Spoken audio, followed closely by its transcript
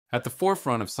At the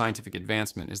forefront of scientific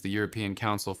advancement is the European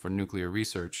Council for Nuclear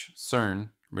Research,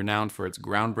 CERN, renowned for its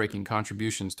groundbreaking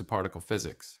contributions to particle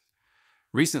physics.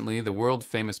 Recently, the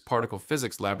world-famous particle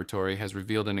physics laboratory has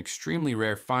revealed an extremely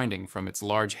rare finding from its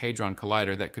Large Hadron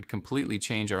Collider that could completely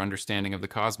change our understanding of the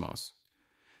cosmos.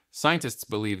 Scientists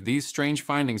believe these strange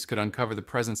findings could uncover the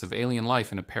presence of alien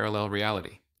life in a parallel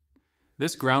reality.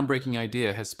 This groundbreaking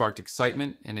idea has sparked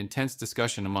excitement and intense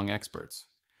discussion among experts.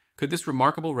 Could this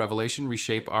remarkable revelation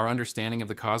reshape our understanding of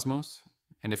the cosmos?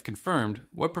 And if confirmed,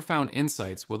 what profound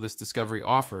insights will this discovery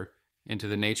offer into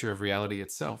the nature of reality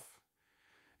itself?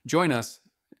 Join us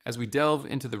as we delve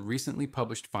into the recently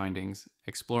published findings,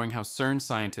 exploring how CERN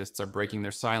scientists are breaking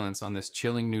their silence on this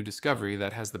chilling new discovery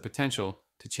that has the potential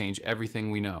to change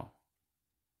everything we know.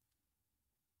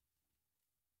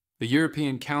 The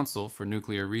European Council for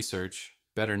Nuclear Research,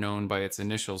 better known by its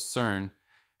initials CERN,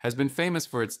 has been famous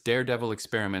for its daredevil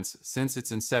experiments since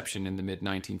its inception in the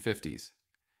mid-1950s.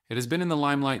 It has been in the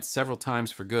limelight several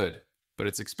times for good, but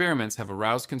its experiments have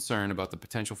aroused concern about the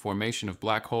potential formation of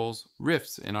black holes,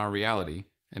 rifts in our reality,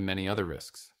 and many other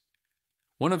risks.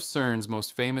 One of CERN's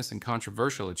most famous and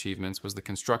controversial achievements was the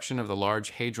construction of the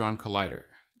Large Hadron Collider,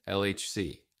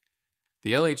 LHC.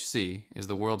 The LHC is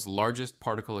the world's largest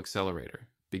particle accelerator,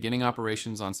 beginning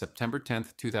operations on September 10,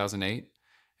 2008,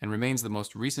 and remains the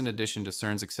most recent addition to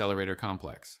CERN's accelerator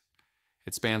complex.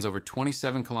 It spans over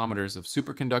 27 kilometers of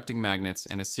superconducting magnets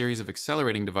and a series of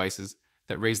accelerating devices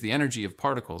that raise the energy of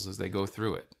particles as they go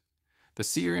through it. The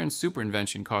CERN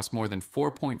superinvention cost more than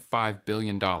 $4.5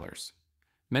 billion.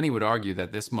 Many would argue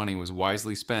that this money was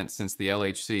wisely spent since the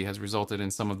LHC has resulted in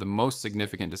some of the most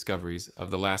significant discoveries of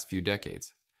the last few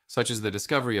decades, such as the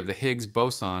discovery of the Higgs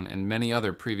boson and many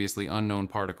other previously unknown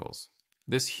particles.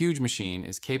 This huge machine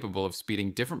is capable of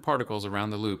speeding different particles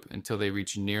around the loop until they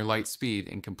reach near light speed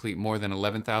and complete more than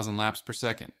 11,000 laps per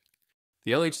second.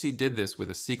 The LHC did this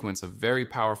with a sequence of very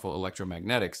powerful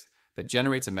electromagnetics that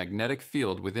generates a magnetic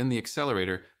field within the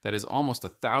accelerator that is almost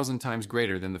 1,000 times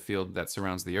greater than the field that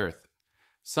surrounds the Earth.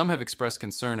 Some have expressed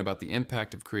concern about the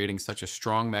impact of creating such a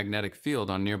strong magnetic field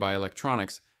on nearby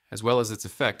electronics, as well as its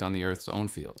effect on the Earth's own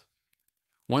field.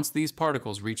 Once these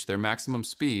particles reach their maximum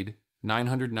speed,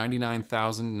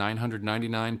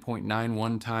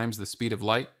 999,999.91 times the speed of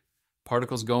light,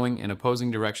 particles going in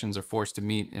opposing directions are forced to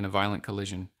meet in a violent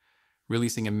collision,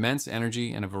 releasing immense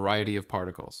energy and a variety of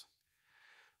particles.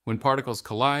 When particles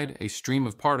collide, a stream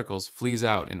of particles flees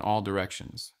out in all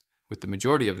directions, with the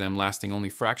majority of them lasting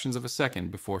only fractions of a second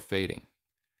before fading.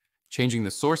 Changing the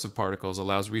source of particles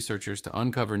allows researchers to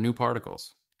uncover new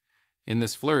particles. In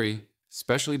this flurry,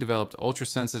 specially developed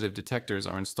ultra-sensitive detectors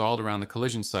are installed around the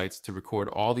collision sites to record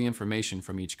all the information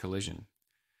from each collision.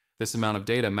 This amount of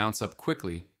data mounts up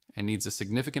quickly and needs a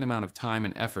significant amount of time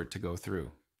and effort to go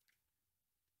through.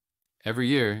 Every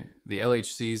year, the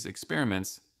LHC's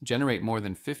experiments generate more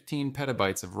than 15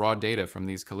 petabytes of raw data from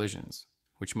these collisions,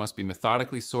 which must be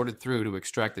methodically sorted through to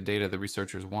extract the data the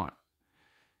researchers want.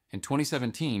 In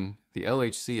 2017, the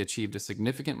LHC achieved a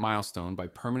significant milestone by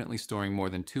permanently storing more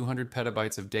than 200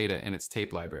 petabytes of data in its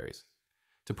tape libraries.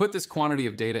 To put this quantity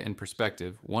of data in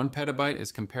perspective, 1 petabyte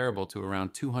is comparable to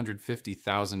around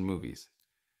 250,000 movies.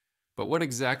 But what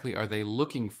exactly are they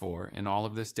looking for in all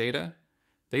of this data?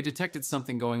 They detected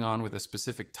something going on with a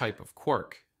specific type of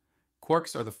quark.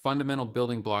 Quarks are the fundamental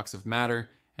building blocks of matter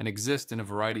and exist in a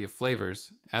variety of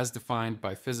flavors, as defined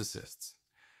by physicists.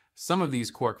 Some of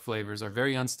these quark flavors are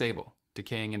very unstable,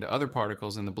 decaying into other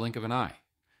particles in the blink of an eye.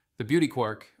 The beauty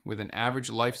quark, with an average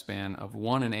lifespan of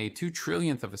 1 in a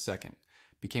 2/trillionth of a second,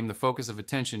 became the focus of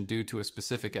attention due to a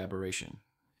specific aberration.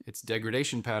 Its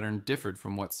degradation pattern differed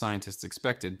from what scientists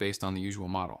expected based on the usual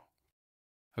model.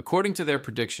 According to their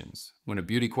predictions, when a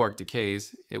beauty quark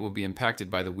decays, it will be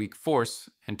impacted by the weak force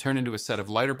and turn into a set of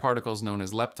lighter particles known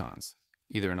as leptons,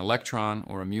 either an electron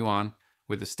or a muon,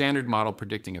 with the standard model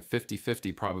predicting a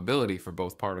 50-50 probability for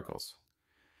both particles.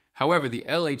 However, the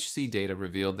LHC data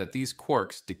revealed that these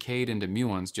quarks decayed into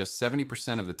muons just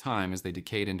 70% of the time as they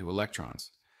decayed into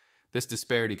electrons. This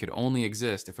disparity could only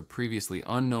exist if a previously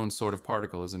unknown sort of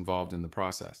particle is involved in the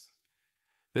process.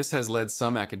 This has led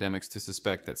some academics to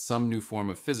suspect that some new form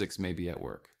of physics may be at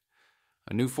work.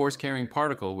 A new force-carrying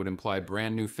particle would imply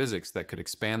brand new physics that could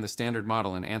expand the standard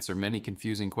model and answer many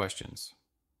confusing questions.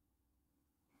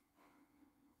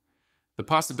 The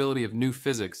possibility of new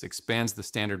physics expands the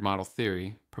standard model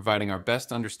theory, providing our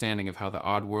best understanding of how the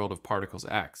odd world of particles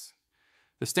acts.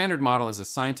 The standard model is a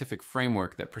scientific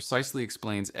framework that precisely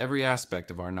explains every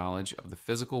aspect of our knowledge of the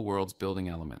physical world's building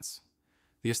elements.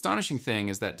 The astonishing thing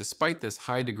is that despite this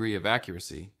high degree of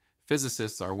accuracy,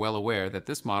 physicists are well aware that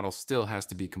this model still has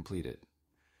to be completed.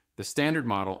 The Standard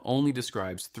Model only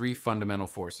describes three fundamental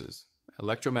forces: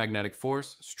 electromagnetic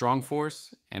force, strong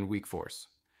force, and weak force.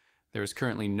 There is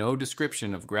currently no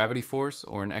description of gravity force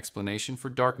or an explanation for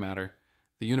dark matter,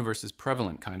 the universe's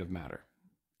prevalent kind of matter.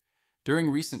 During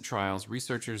recent trials,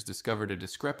 researchers discovered a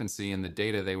discrepancy in the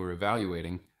data they were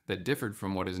evaluating that differed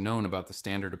from what is known about the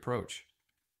standard approach.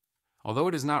 Although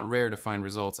it is not rare to find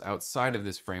results outside of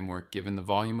this framework given the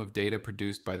volume of data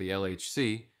produced by the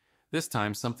LHC, this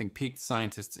time something piqued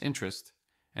scientists' interest,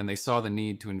 and they saw the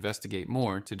need to investigate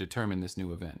more to determine this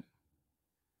new event.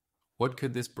 What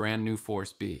could this brand new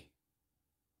force be?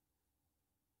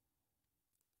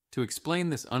 To explain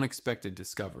this unexpected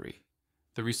discovery,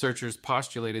 the researchers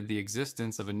postulated the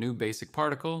existence of a new basic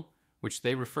particle, which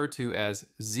they refer to as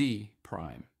Z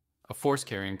prime, a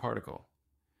force-carrying particle.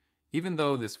 Even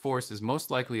though this force is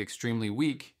most likely extremely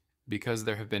weak, because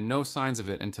there have been no signs of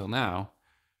it until now,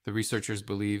 the researchers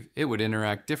believe it would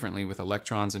interact differently with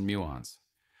electrons and muons.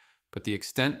 But the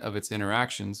extent of its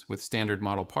interactions with standard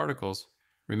model particles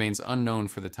remains unknown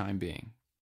for the time being.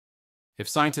 If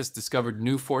scientists discovered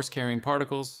new force-carrying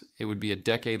particles, it would be a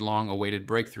decade-long awaited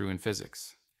breakthrough in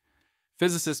physics.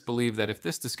 Physicists believe that if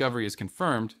this discovery is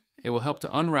confirmed, it will help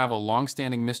to unravel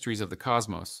long-standing mysteries of the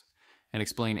cosmos and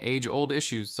explain age-old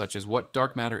issues such as what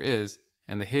dark matter is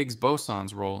and the Higgs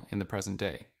boson's role in the present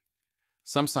day.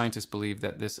 Some scientists believe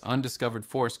that this undiscovered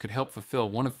force could help fulfill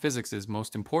one of physics'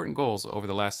 most important goals over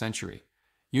the last century,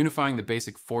 unifying the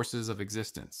basic forces of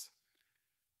existence.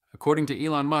 According to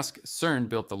Elon Musk, CERN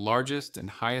built the largest and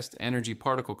highest energy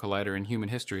particle collider in human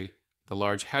history, the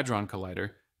Large Hadron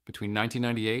Collider, between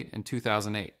 1998 and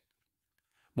 2008.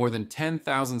 More than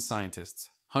 10,000 scientists,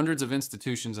 hundreds of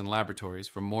institutions and laboratories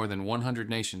from more than 100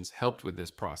 nations helped with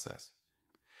this process.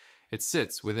 It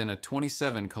sits within a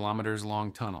 27 kilometers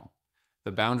long tunnel,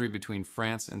 the boundary between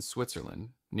France and Switzerland,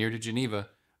 near to Geneva,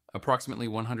 approximately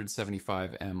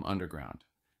 175 m underground.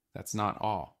 That's not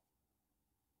all.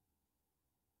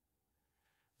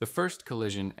 The first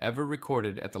collision ever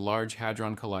recorded at the Large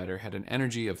Hadron Collider had an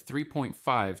energy of 3.5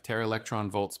 teraelectron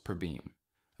volts per beam,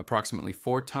 approximately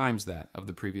 4 times that of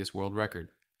the previous world record.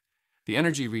 The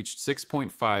energy reached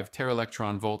 6.5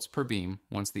 teraelectron volts per beam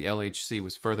once the LHC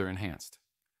was further enhanced.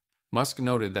 Musk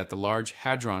noted that the Large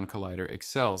Hadron Collider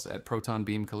excels at proton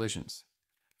beam collisions.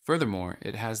 Furthermore,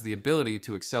 it has the ability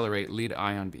to accelerate lead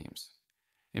ion beams.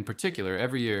 In particular,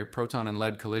 every year, proton and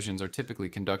lead collisions are typically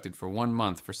conducted for 1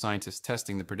 month for scientists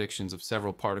testing the predictions of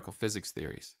several particle physics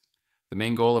theories. The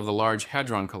main goal of the Large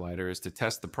Hadron Collider is to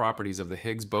test the properties of the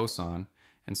Higgs boson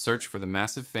and search for the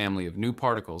massive family of new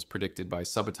particles predicted by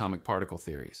subatomic particle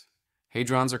theories.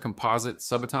 Hadrons are composite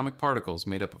subatomic particles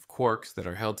made up of quarks that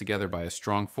are held together by a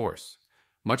strong force,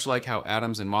 much like how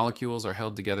atoms and molecules are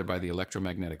held together by the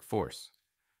electromagnetic force.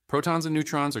 Protons and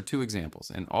neutrons are 2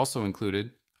 examples, and also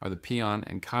included are the pion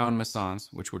and kaon mesons,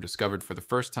 which were discovered for the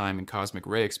first time in cosmic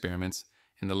ray experiments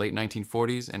in the late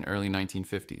 1940s and early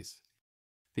 1950s.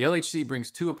 The LHC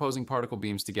brings 2 opposing particle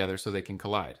beams together so they can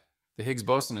collide. The Higgs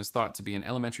boson is thought to be an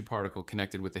elementary particle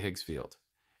connected with the Higgs field.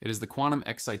 It is the quantum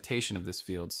excitation of this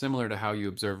field, similar to how you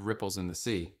observe ripples in the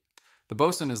sea. The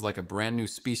boson is like a brand new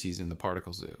species in the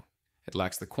particle zoo. It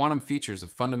lacks the quantum features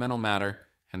of fundamental matter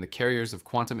and the carriers of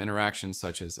quantum interactions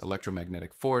such as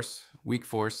electromagnetic force, weak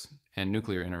force, and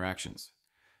nuclear interactions.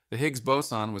 The Higgs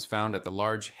boson was found at the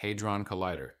Large Hadron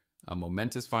Collider, a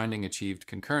momentous finding achieved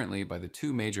concurrently by the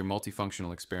 2 major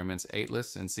multifunctional experiments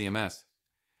ATLAS and CMS.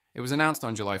 It was announced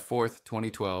on July 4,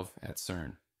 2012 at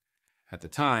CERN. At the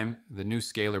time, the new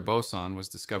scalar boson was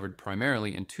discovered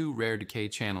primarily in 2 rare decay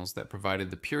channels that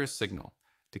provided the purest signal: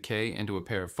 decay into a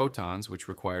pair of photons, which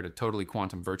required a totally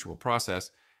quantum virtual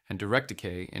process, and direct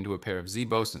decay into a pair of Z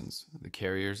bosons, the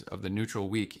carriers of the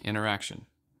neutral-weak interaction.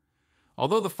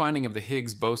 Although the finding of the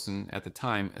Higgs boson at the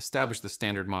time established the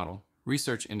standard model,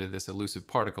 research into this elusive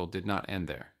particle did not end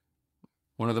there.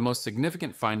 One of the most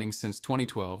significant findings since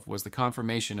 2012 was the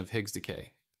confirmation of Higgs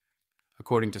decay.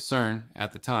 According to CERN,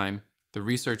 at the time, the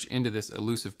research into this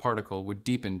elusive particle would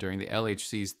deepen during the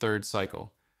LHC's 3rd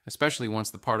cycle, especially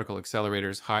once the particle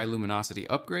accelerator's high luminosity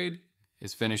upgrade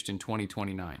is finished in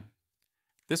 2029.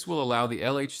 This will allow the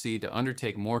LHC to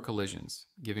undertake more collisions,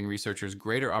 giving researchers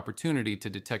greater opportunity to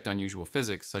detect unusual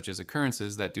physics, such as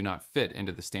occurrences that do not fit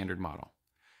into the standard model.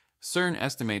 CERN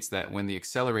estimates that when the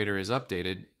accelerator is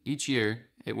updated, each year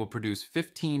it will produce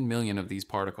 15 million of these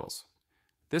particles.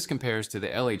 This compares to the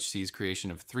LHC's creation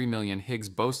of 3 million Higgs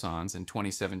bosons in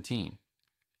 2017.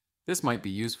 This might be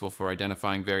useful for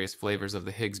identifying various flavors of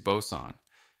the Higgs boson.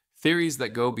 Theories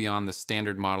that go beyond the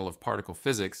standard model of particle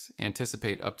physics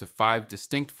anticipate up to 5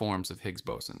 distinct forms of Higgs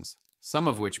bosons, some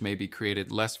of which may be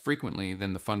created less frequently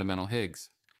than the fundamental Higgs.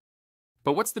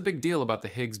 But what's the big deal about the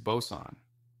Higgs boson?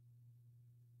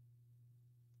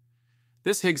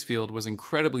 This Higgs field was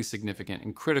incredibly significant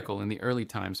and critical in the early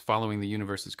times following the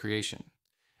universe's creation.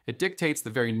 It dictates the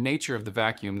very nature of the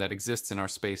vacuum that exists in our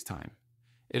space-time.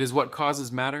 It is what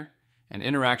causes matter and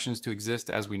interactions to exist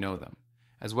as we know them,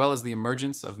 as well as the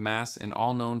emergence of mass in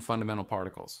all known fundamental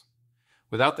particles.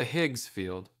 Without the Higgs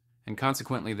field, and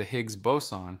consequently the Higgs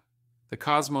boson, the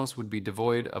cosmos would be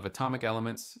devoid of atomic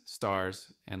elements,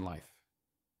 stars, and life.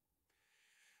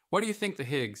 Why do you think the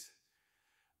Higgs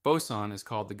boson is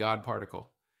called the God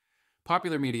particle?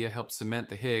 Popular media helped cement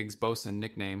the Higgs boson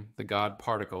nickname, the God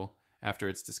particle, after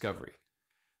its discovery.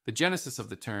 The genesis of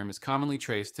the term is commonly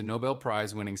traced to Nobel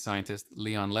Prize-winning scientist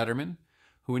Leon Lederman,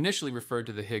 who initially referred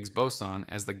to the Higgs boson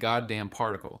as the goddamn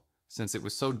particle, since it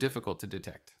was so difficult to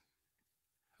detect.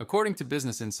 According to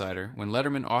Business Insider, when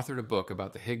Lederman authored a book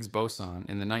about the Higgs boson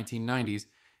in the 1990s,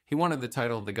 he wanted the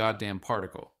title The Goddamn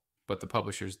Particle, but the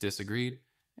publishers disagreed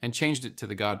and changed it to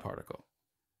the God particle.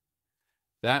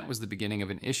 That was the beginning of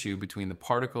an issue between the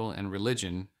particle and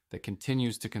religion that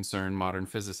continues to concern modern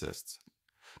physicists.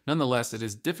 Nonetheless, it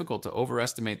is difficult to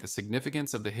overestimate the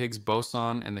significance of the Higgs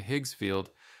boson and the Higgs field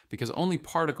because only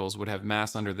particles would have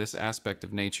mass under this aspect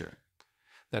of nature.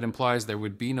 That implies there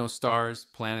would be no stars,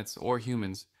 planets, or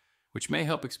humans, which may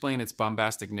help explain its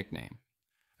bombastic nickname.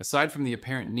 Aside from the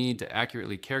apparent need to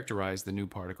accurately characterize the new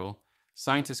particle,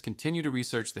 scientists continue to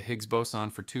research the Higgs boson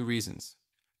for two reasons.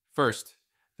 First,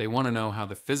 they want to know how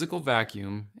the physical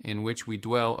vacuum in which we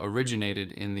dwell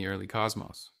originated in the early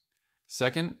cosmos.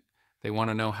 Second, they want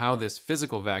to know how this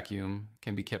physical vacuum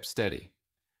can be kept steady.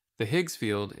 The Higgs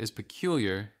field is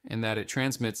peculiar in that it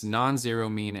transmits non-zero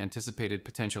mean anticipated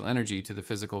potential energy to the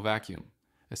physical vacuum.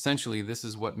 Essentially, this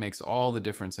is what makes all the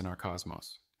difference in our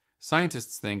cosmos.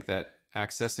 Scientists think that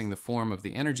accessing the form of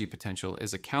the energy potential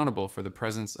is accountable for the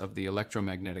presence of the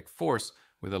electromagnetic force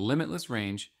with a limitless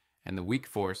range and the weak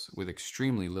force with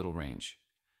extremely little range.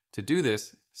 To do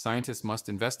this, scientists must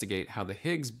investigate how the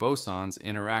Higgs bosons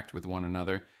interact with one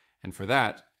another, and for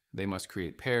that, they must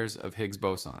create pairs of Higgs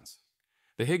bosons.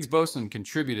 The Higgs boson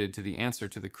contributed to the answer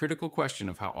to the critical question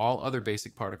of how all other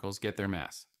basic particles get their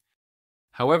mass.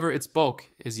 However, its bulk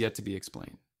is yet to be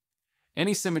explained.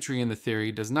 Any symmetry in the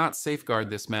theory does not safeguard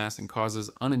this mass and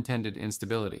causes unintended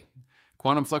instability.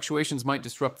 Quantum fluctuations might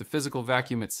disrupt the physical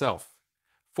vacuum itself.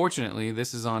 Fortunately,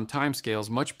 this is on timescales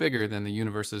much bigger than the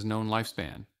universe's known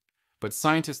lifespan. But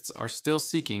scientists are still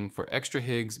seeking for extra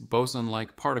Higgs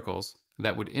boson-like particles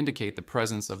that would indicate the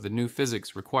presence of the new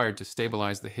physics required to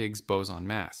stabilize the Higgs boson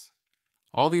mass.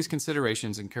 All these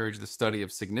considerations encourage the study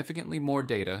of significantly more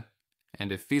data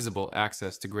and, if feasible,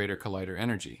 access to greater collider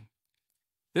energy.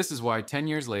 This is why 10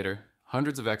 years later,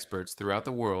 hundreds of experts throughout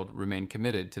the world remain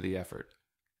committed to the effort.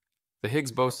 The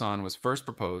Higgs boson was first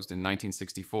proposed in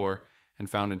 1964 and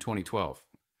found in 2012.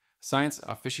 Science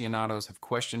aficionados have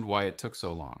questioned why it took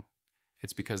so long.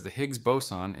 It's because the Higgs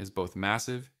boson is both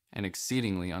massive and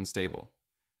exceedingly unstable.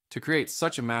 To create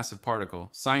such a massive particle,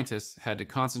 scientists had to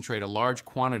concentrate a large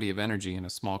quantity of energy in a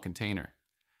small container.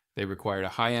 They required a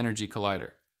high-energy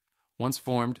collider. Once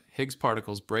formed, Higgs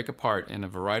particles break apart in a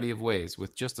variety of ways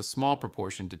with just a small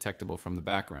proportion detectable from the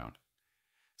background.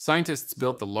 Scientists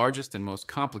built the largest and most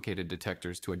complicated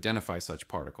detectors to identify such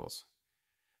particles.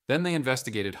 Then they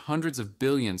investigated hundreds of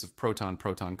billions of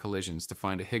proton-proton collisions to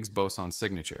find a Higgs boson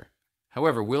signature.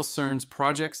 However, will CERN's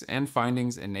projects and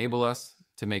findings enable us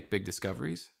to make big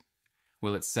discoveries?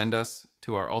 Will it send us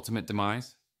to our ultimate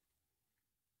demise?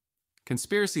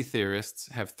 Conspiracy theorists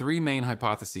have three main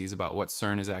hypotheses about what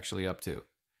CERN is actually up to.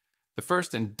 The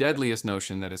first and deadliest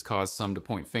notion that has caused some to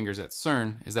point fingers at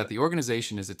CERN is that the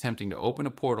organization is attempting to open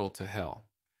a portal to hell.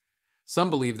 Some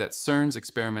believe that CERN's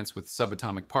experiments with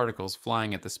subatomic particles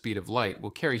flying at the speed of light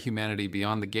will carry humanity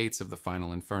beyond the gates of the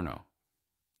final inferno.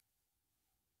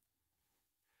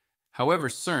 However,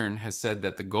 CERN has said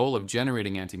that the goal of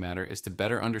generating antimatter is to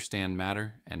better understand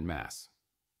matter and mass.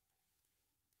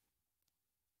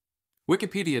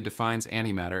 Wikipedia defines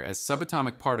antimatter as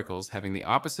subatomic particles having the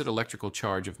opposite electrical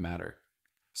charge of matter.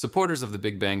 Supporters of the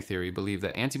Big Bang Theory believe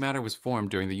that antimatter was formed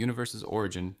during the universe's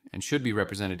origin and should be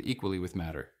represented equally with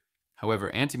matter.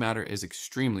 However, antimatter is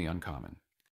extremely uncommon.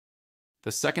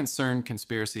 The second CERN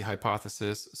conspiracy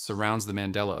hypothesis surrounds the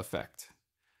Mandela effect.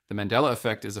 The Mandela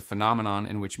effect is a phenomenon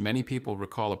in which many people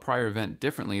recall a prior event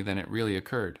differently than it really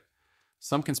occurred.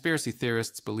 Some conspiracy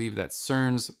theorists believe that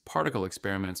CERN's particle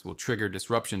experiments will trigger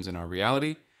disruptions in our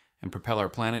reality and propel our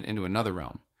planet into another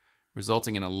realm,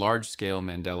 resulting in a large-scale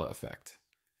Mandela effect.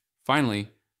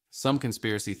 Finally, some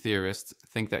conspiracy theorists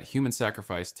think that human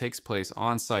sacrifice takes place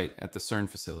on-site at the CERN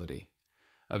facility.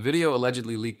 A video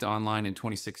allegedly leaked online in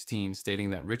 2016 stating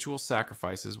that ritual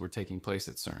sacrifices were taking place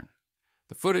at CERN.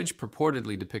 The footage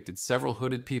purportedly depicted several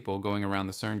hooded people going around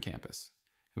the CERN campus.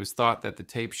 It was thought that the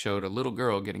tape showed a little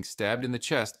girl getting stabbed in the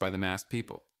chest by the masked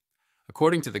people.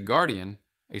 According to The Guardian,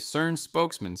 a CERN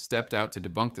spokesman stepped out to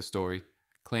debunk the story,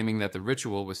 claiming that the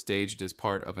ritual was staged as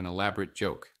part of an elaborate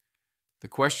joke. The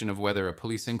question of whether a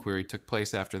police inquiry took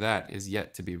place after that is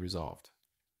yet to be resolved.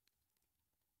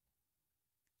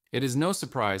 It is no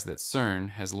surprise that CERN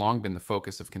has long been the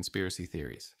focus of conspiracy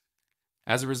theories.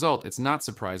 As a result, it's not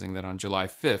surprising that on July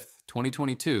 5,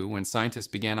 2022, when scientists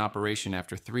began operation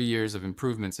after 3 years of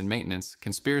improvements and maintenance,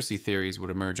 conspiracy theories would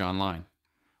emerge online.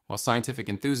 While scientific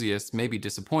enthusiasts may be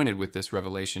disappointed with this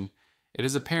revelation, it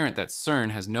is apparent that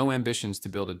CERN has no ambitions to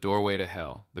build a doorway to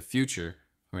hell, the future,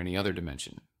 or any other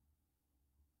dimension.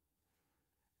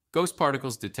 Ghost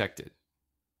particles detected.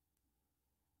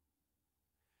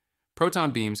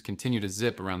 Proton beams continue to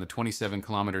zip around the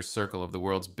 27-kilometer circle of the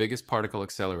world's biggest particle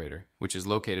accelerator, which is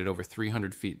located over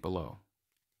 300 feet below.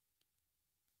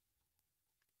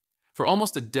 For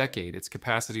almost a decade, its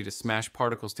capacity to smash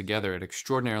particles together at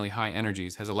extraordinarily high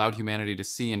energies has allowed humanity to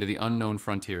see into the unknown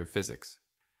frontier of physics.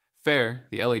 FAIR,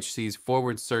 the LHC's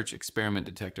forward search experiment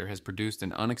detector, has produced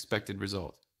an unexpected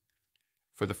result.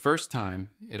 For the first time,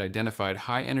 it identified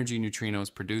high-energy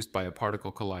neutrinos produced by a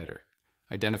particle collider,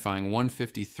 identifying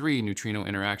 153 neutrino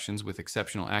interactions with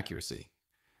exceptional accuracy.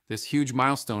 This huge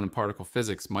milestone in particle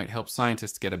physics might help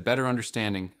scientists get a better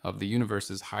understanding of the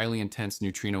universe's highly intense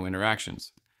neutrino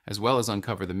interactions, as well as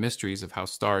uncover the mysteries of how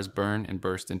stars burn and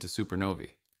burst into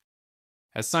supernovae.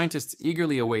 As scientists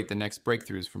eagerly await the next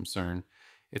breakthroughs from CERN,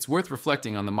 it's worth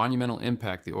reflecting on the monumental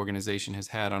impact the organization has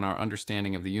had on our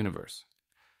understanding of the universe.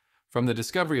 From the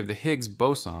discovery of the Higgs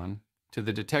boson to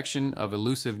the detection of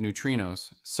elusive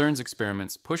neutrinos, CERN's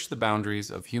experiments push the boundaries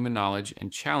of human knowledge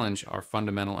and challenge our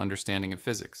fundamental understanding of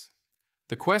physics.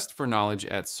 The quest for knowledge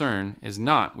at CERN is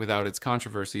not without its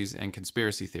controversies and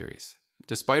conspiracy theories.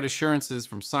 Despite assurances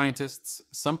from scientists,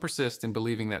 some persist in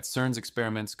believing that CERN's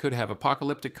experiments could have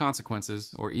apocalyptic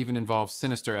consequences or even involve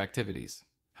sinister activities.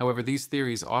 However, these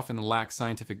theories often lack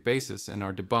scientific basis and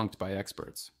are debunked by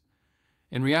experts.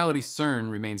 In reality, CERN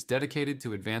remains dedicated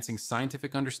to advancing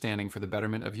scientific understanding for the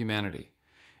betterment of humanity.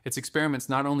 Its experiments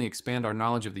not only expand our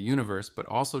knowledge of the universe, but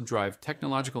also drive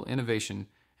technological innovation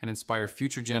and inspire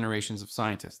future generations of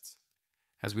scientists.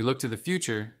 As we look to the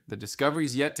future, the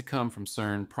discoveries yet to come from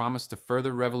CERN promise to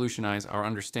further revolutionize our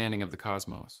understanding of the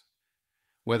cosmos.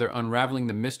 Whether unraveling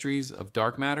the mysteries of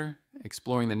dark matter,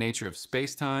 exploring the nature of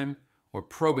space-time, or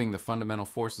probing the fundamental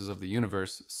forces of the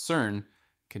universe, CERN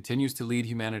continues to lead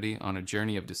humanity on a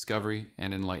journey of discovery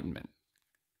and enlightenment.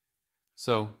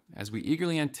 So, as we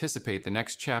eagerly anticipate the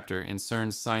next chapter in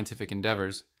CERN's scientific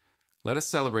endeavors, let us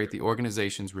celebrate the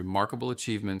organization's remarkable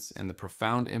achievements and the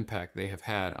profound impact they have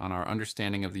had on our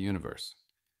understanding of the universe.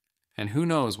 And who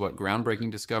knows what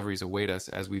groundbreaking discoveries await us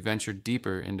as we venture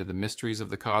deeper into the mysteries of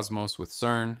the cosmos with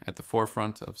CERN at the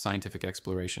forefront of scientific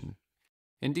exploration.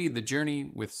 Indeed, the journey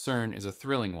with CERN is a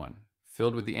thrilling one,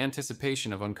 filled with the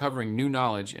anticipation of uncovering new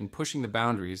knowledge and pushing the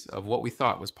boundaries of what we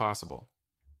thought was possible.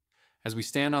 As we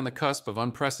stand on the cusp of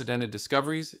unprecedented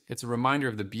discoveries, it's a reminder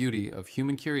of the beauty of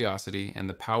human curiosity and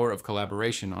the power of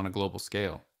collaboration on a global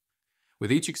scale.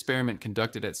 With each experiment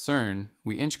conducted at CERN,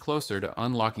 we inch closer to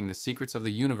unlocking the secrets of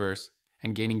the universe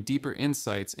and gaining deeper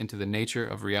insights into the nature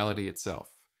of reality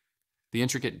itself. The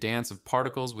intricate dance of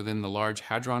particles within the Large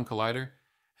Hadron Collider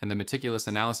and the meticulous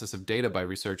analysis of data by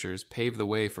researchers pave the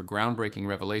way for groundbreaking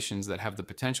revelations that have the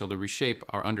potential to reshape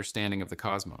our understanding of the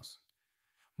cosmos.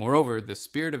 Moreover, the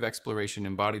spirit of exploration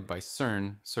embodied by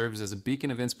CERN serves as a beacon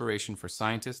of inspiration for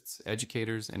scientists,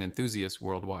 educators, and enthusiasts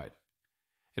worldwide.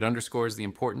 It underscores the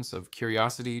importance of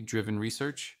curiosity-driven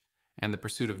research and the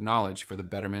pursuit of knowledge for the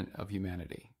betterment of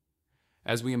humanity.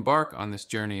 As we embark on this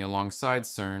journey alongside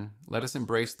CERN, let us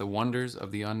embrace the wonders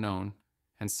of the unknown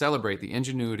and celebrate the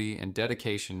ingenuity and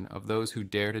dedication of those who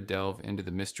dare to delve into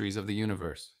the mysteries of the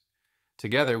universe.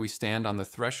 Together, we stand on the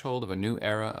threshold of a new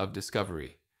era of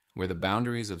discovery, where the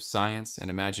boundaries of science and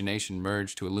imagination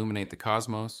merge to illuminate the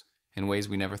cosmos in ways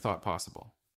we never thought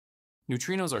possible.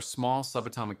 Neutrinos are small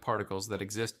subatomic particles that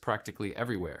exist practically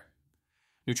everywhere.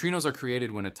 Neutrinos are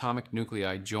created when atomic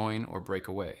nuclei join or break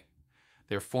away.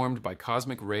 They are formed by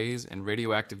cosmic rays and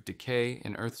radioactive decay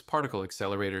in Earth's particle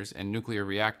accelerators and nuclear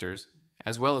reactors,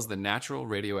 as well as the natural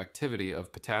radioactivity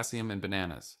of potassium and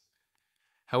bananas.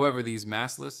 However, these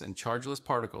massless and chargeless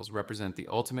particles represent the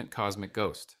ultimate cosmic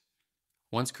ghost.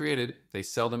 Once created, they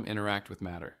seldom interact with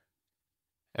matter.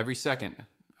 Every second,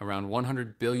 around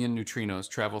 100 billion neutrinos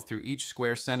travel through each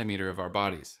square centimeter of our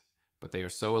bodies, but they are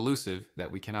so elusive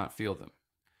that we cannot feel them.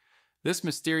 This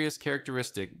mysterious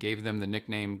characteristic gave them the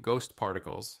nickname ghost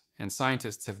particles, and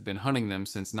scientists have been hunting them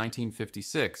since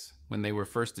 1956, when they were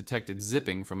first detected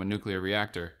zipping from a nuclear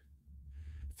reactor.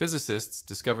 Physicists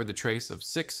discovered the trace of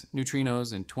 6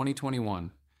 neutrinos in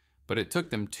 2021, but it took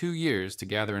them 2 years to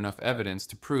gather enough evidence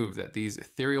to prove that these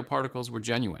ethereal particles were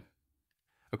genuine.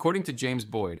 According to James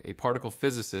Boyd, a particle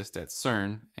physicist at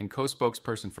CERN and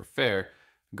co-spokesperson for FAIR,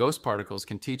 ghost particles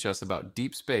can teach us about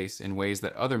deep space in ways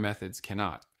that other methods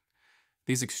cannot.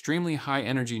 These extremely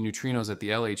high-energy neutrinos at the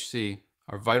LHC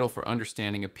are vital for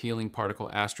understanding appealing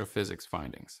particle astrophysics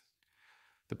findings.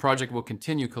 The project will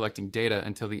continue collecting data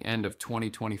until the end of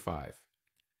 2025.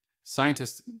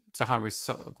 Scientists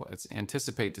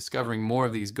anticipate discovering more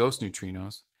of these ghost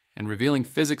neutrinos and revealing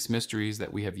physics mysteries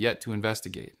that we have yet to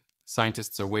investigate.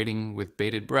 Scientists are waiting with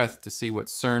bated breath to see what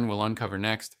CERN will uncover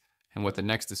next and what the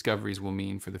next discoveries will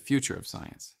mean for the future of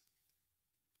science.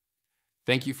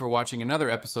 Thank you for watching another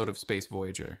episode of Space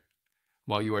Voyager.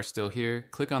 While you are still here,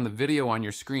 click on the video on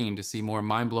your screen to see more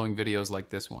mind-blowing videos like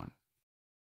this one.